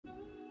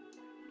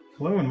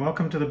Hello and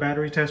welcome to the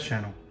battery test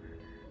channel.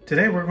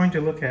 Today we're going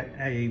to look at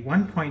a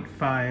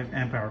 1.5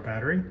 amp hour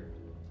battery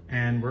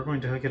and we're going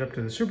to hook it up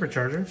to the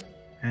supercharger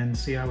and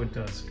see how it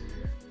does.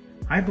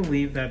 I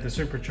believe that the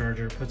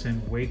supercharger puts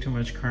in way too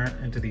much current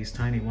into these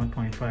tiny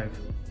 1.5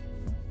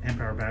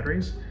 amp hour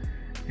batteries,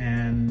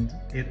 and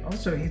it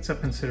also heats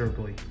up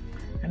considerably.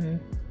 And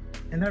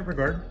in that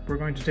regard, we're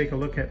going to take a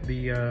look at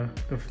the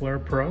Flare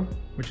Pro,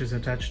 which is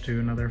attached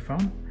to another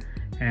phone.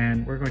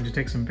 And we're going to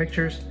take some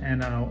pictures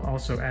and I'll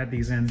also add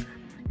these in.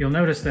 You'll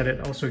notice that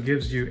it also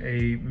gives you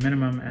a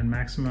minimum and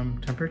maximum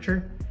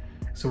temperature.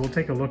 So we'll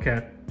take a look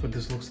at what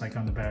this looks like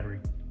on the battery.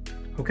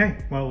 Okay,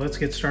 well, let's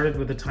get started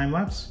with the time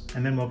lapse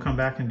and then we'll come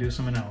back and do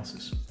some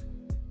analysis.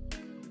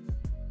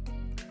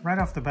 Right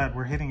off the bat,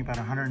 we're hitting about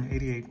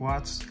 188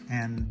 watts,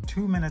 and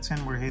 2 minutes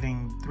in, we're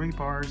hitting 3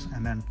 bars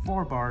and then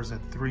 4 bars at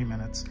 3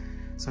 minutes.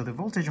 So the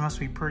voltage must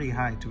be pretty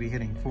high to be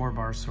hitting 4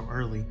 bars so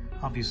early.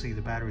 Obviously,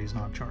 the battery is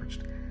not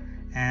charged.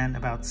 And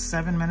about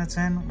 7 minutes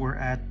in, we're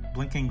at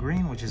blinking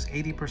green, which is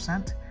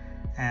 80%.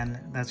 And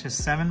that's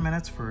just 7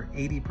 minutes for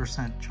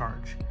 80%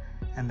 charge.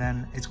 And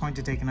then it's going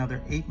to take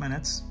another 8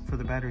 minutes for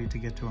the battery to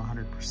get to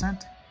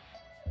 100%.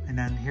 And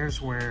then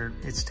here's where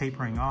it's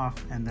tapering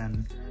off and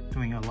then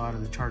doing a lot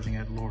of the charging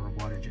at lower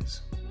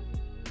wattages.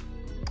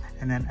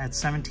 And then at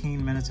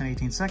 17 minutes and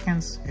 18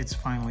 seconds, it's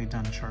finally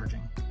done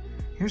charging.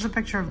 Here's a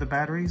picture of the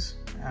batteries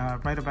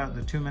right about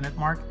the 2-minute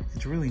mark.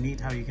 It's really neat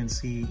how you can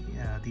see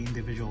the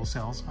individual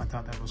cells. I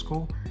thought that was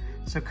cool.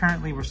 So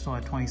currently we're still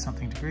at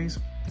 20-something degrees.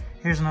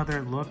 Here's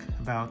another look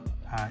about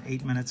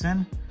 8 minutes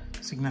in,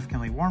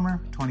 significantly warmer,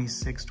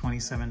 26,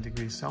 27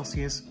 degrees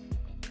Celsius.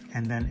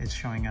 And then it's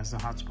showing as the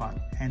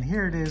hotspot. And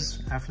here it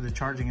is after the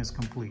charging is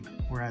complete.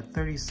 We're at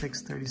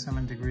 36,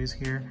 37 degrees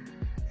here,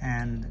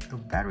 and the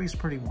battery is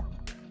pretty warm.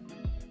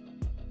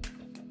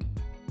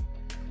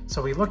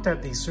 So we looked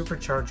at the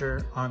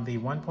supercharger on the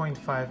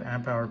 1.5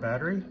 amp hour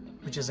battery,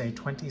 which is a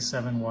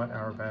 27 watt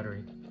hour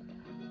battery.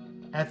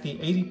 At the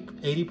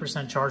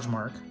 80% charge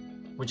mark,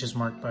 which is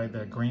marked by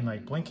the green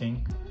light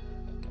blinking,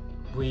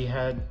 we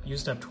had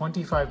used up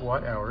 25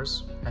 watt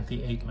hours at the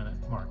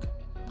 8-minute mark.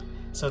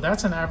 So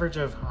that's an average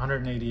of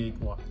 188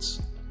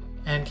 watts.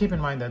 And keep in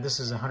mind that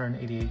this is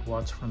 188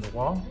 watts from the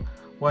wall.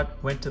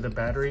 What went to the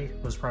battery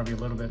was probably a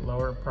little bit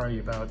lower, probably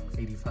about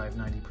 85,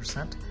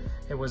 90%.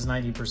 It was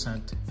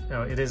 90%,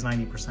 it is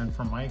 90%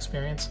 from my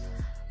experience,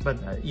 but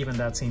even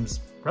that seems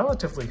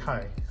relatively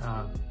high.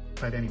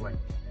 But anyway,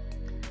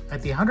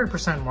 at the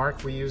 100%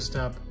 mark, we used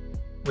up,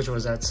 which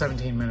was at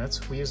 17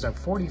 minutes, we used up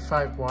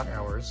 45 watt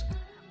hours,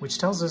 which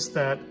tells us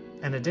that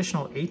an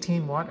additional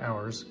 18 watt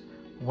hours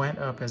went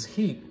up as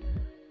heat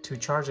to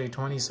charge a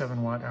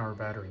 27 watt hour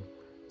battery.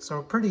 So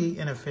a pretty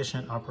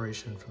inefficient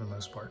operation for the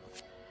most part.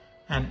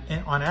 And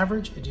on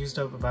average, it used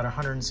up about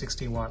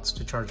 160 watts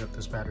to charge up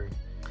this battery.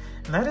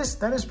 And that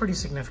is pretty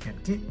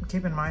significant.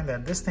 Keep in mind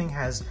that this thing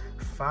has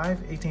 5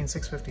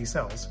 18650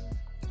 cells,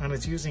 and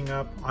it's using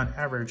up on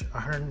average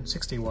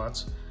 160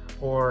 watts,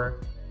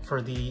 or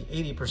for the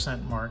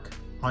 80% mark,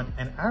 on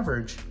an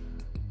average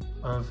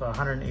of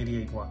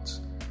 188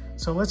 watts.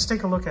 So let's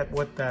take a look at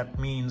what that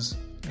means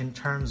in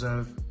terms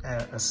of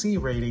a C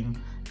rating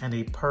and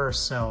a per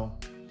cell.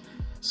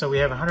 So we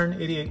have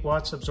 188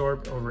 watts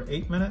absorbed over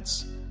 8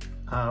 minutes.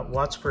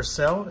 Watts per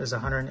cell is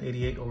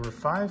 188 over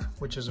 5,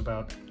 which is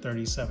about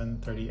 37,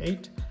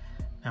 38.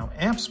 Now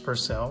amps per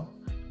cell,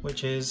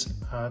 which is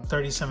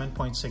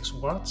 37.6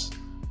 watts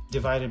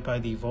divided by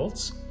the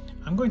volts.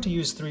 I'm going to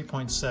use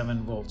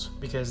 3.7 volts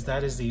because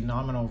that is the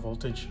nominal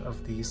voltage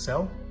of the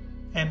cell,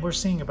 and we're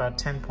seeing about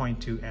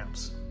 10.2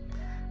 amps.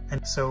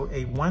 And so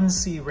a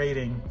 1C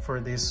rating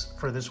for this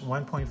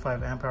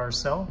 1.5 amp hour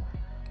cell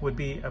would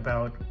be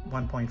about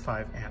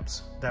 1.5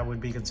 amps. That would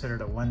be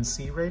considered a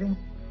 1C rating.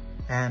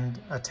 And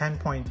a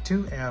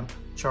 10.2 amp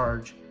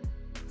charge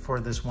for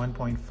this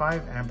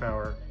 1.5 amp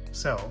hour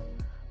cell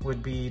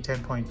would be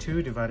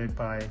 10.2 divided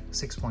by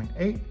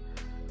 6.8,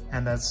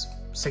 and that's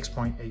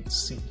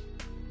 6.8C.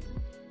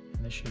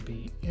 And this should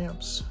be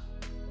amps.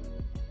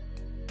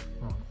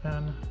 Wrong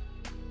pen.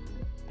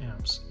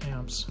 Amps,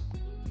 amps.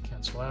 They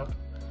cancel out.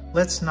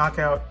 Let's knock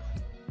out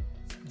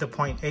the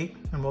 0.8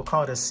 and we'll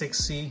call it a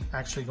 6C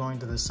actually going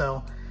to the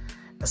cell.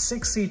 A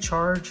 6C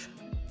charge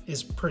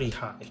is pretty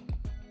high.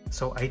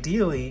 So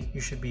ideally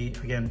you should be,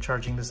 again,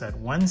 charging this at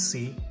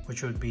 1C,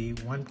 which would be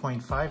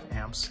 1.5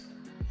 amps,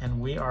 and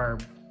we are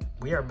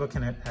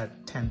booking it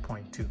at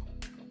 10.2.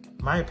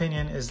 My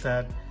opinion is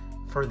that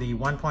for the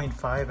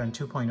 1.5 and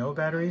 2.0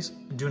 batteries,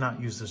 do not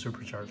use the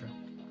supercharger.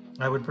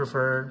 I would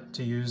prefer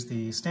to use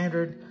the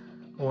standard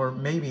or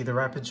maybe the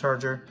rapid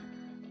charger.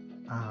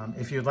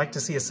 If you'd like to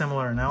see a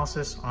similar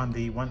analysis on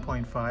the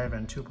 1.5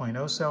 and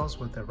 2.0 cells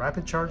with the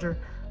rapid charger,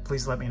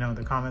 please let me know in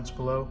the comments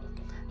below.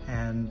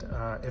 And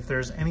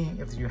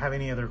if you have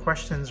any other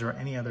questions or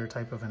any other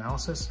type of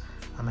analysis,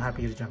 I'm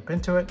happy to jump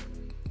into it.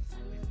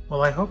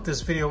 Well, I hope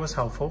this video was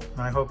helpful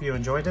and I hope you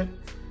enjoyed it.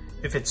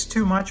 If it's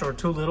too much or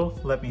too little,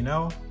 let me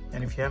know.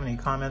 And if you have any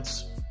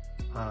comments,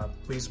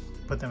 please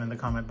put them in the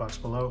comment box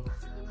below.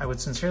 I would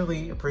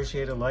sincerely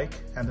appreciate a like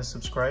and a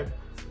subscribe.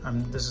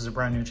 This is a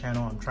brand new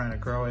channel. I'm trying to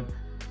grow it,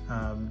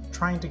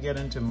 trying to get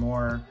into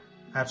more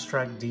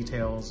abstract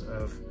details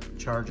of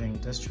charging,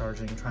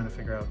 discharging, trying to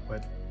figure out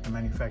what the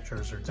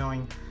manufacturers are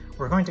doing.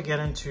 We're going to get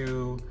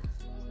into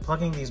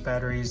plugging these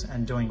batteries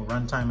and doing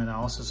runtime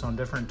analysis on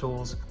different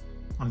tools.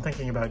 I'm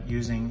thinking about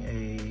using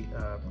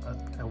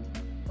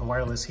a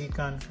wireless heat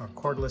gun or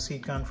cordless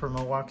heat gun for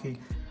Milwaukee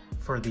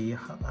for the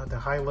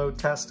high load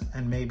test,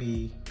 and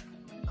maybe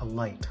a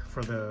light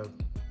for the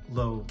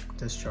low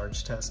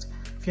discharge test.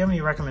 If you have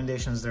any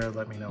recommendations there,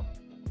 let me know.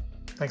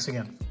 Thanks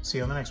again. See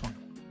you on the next one.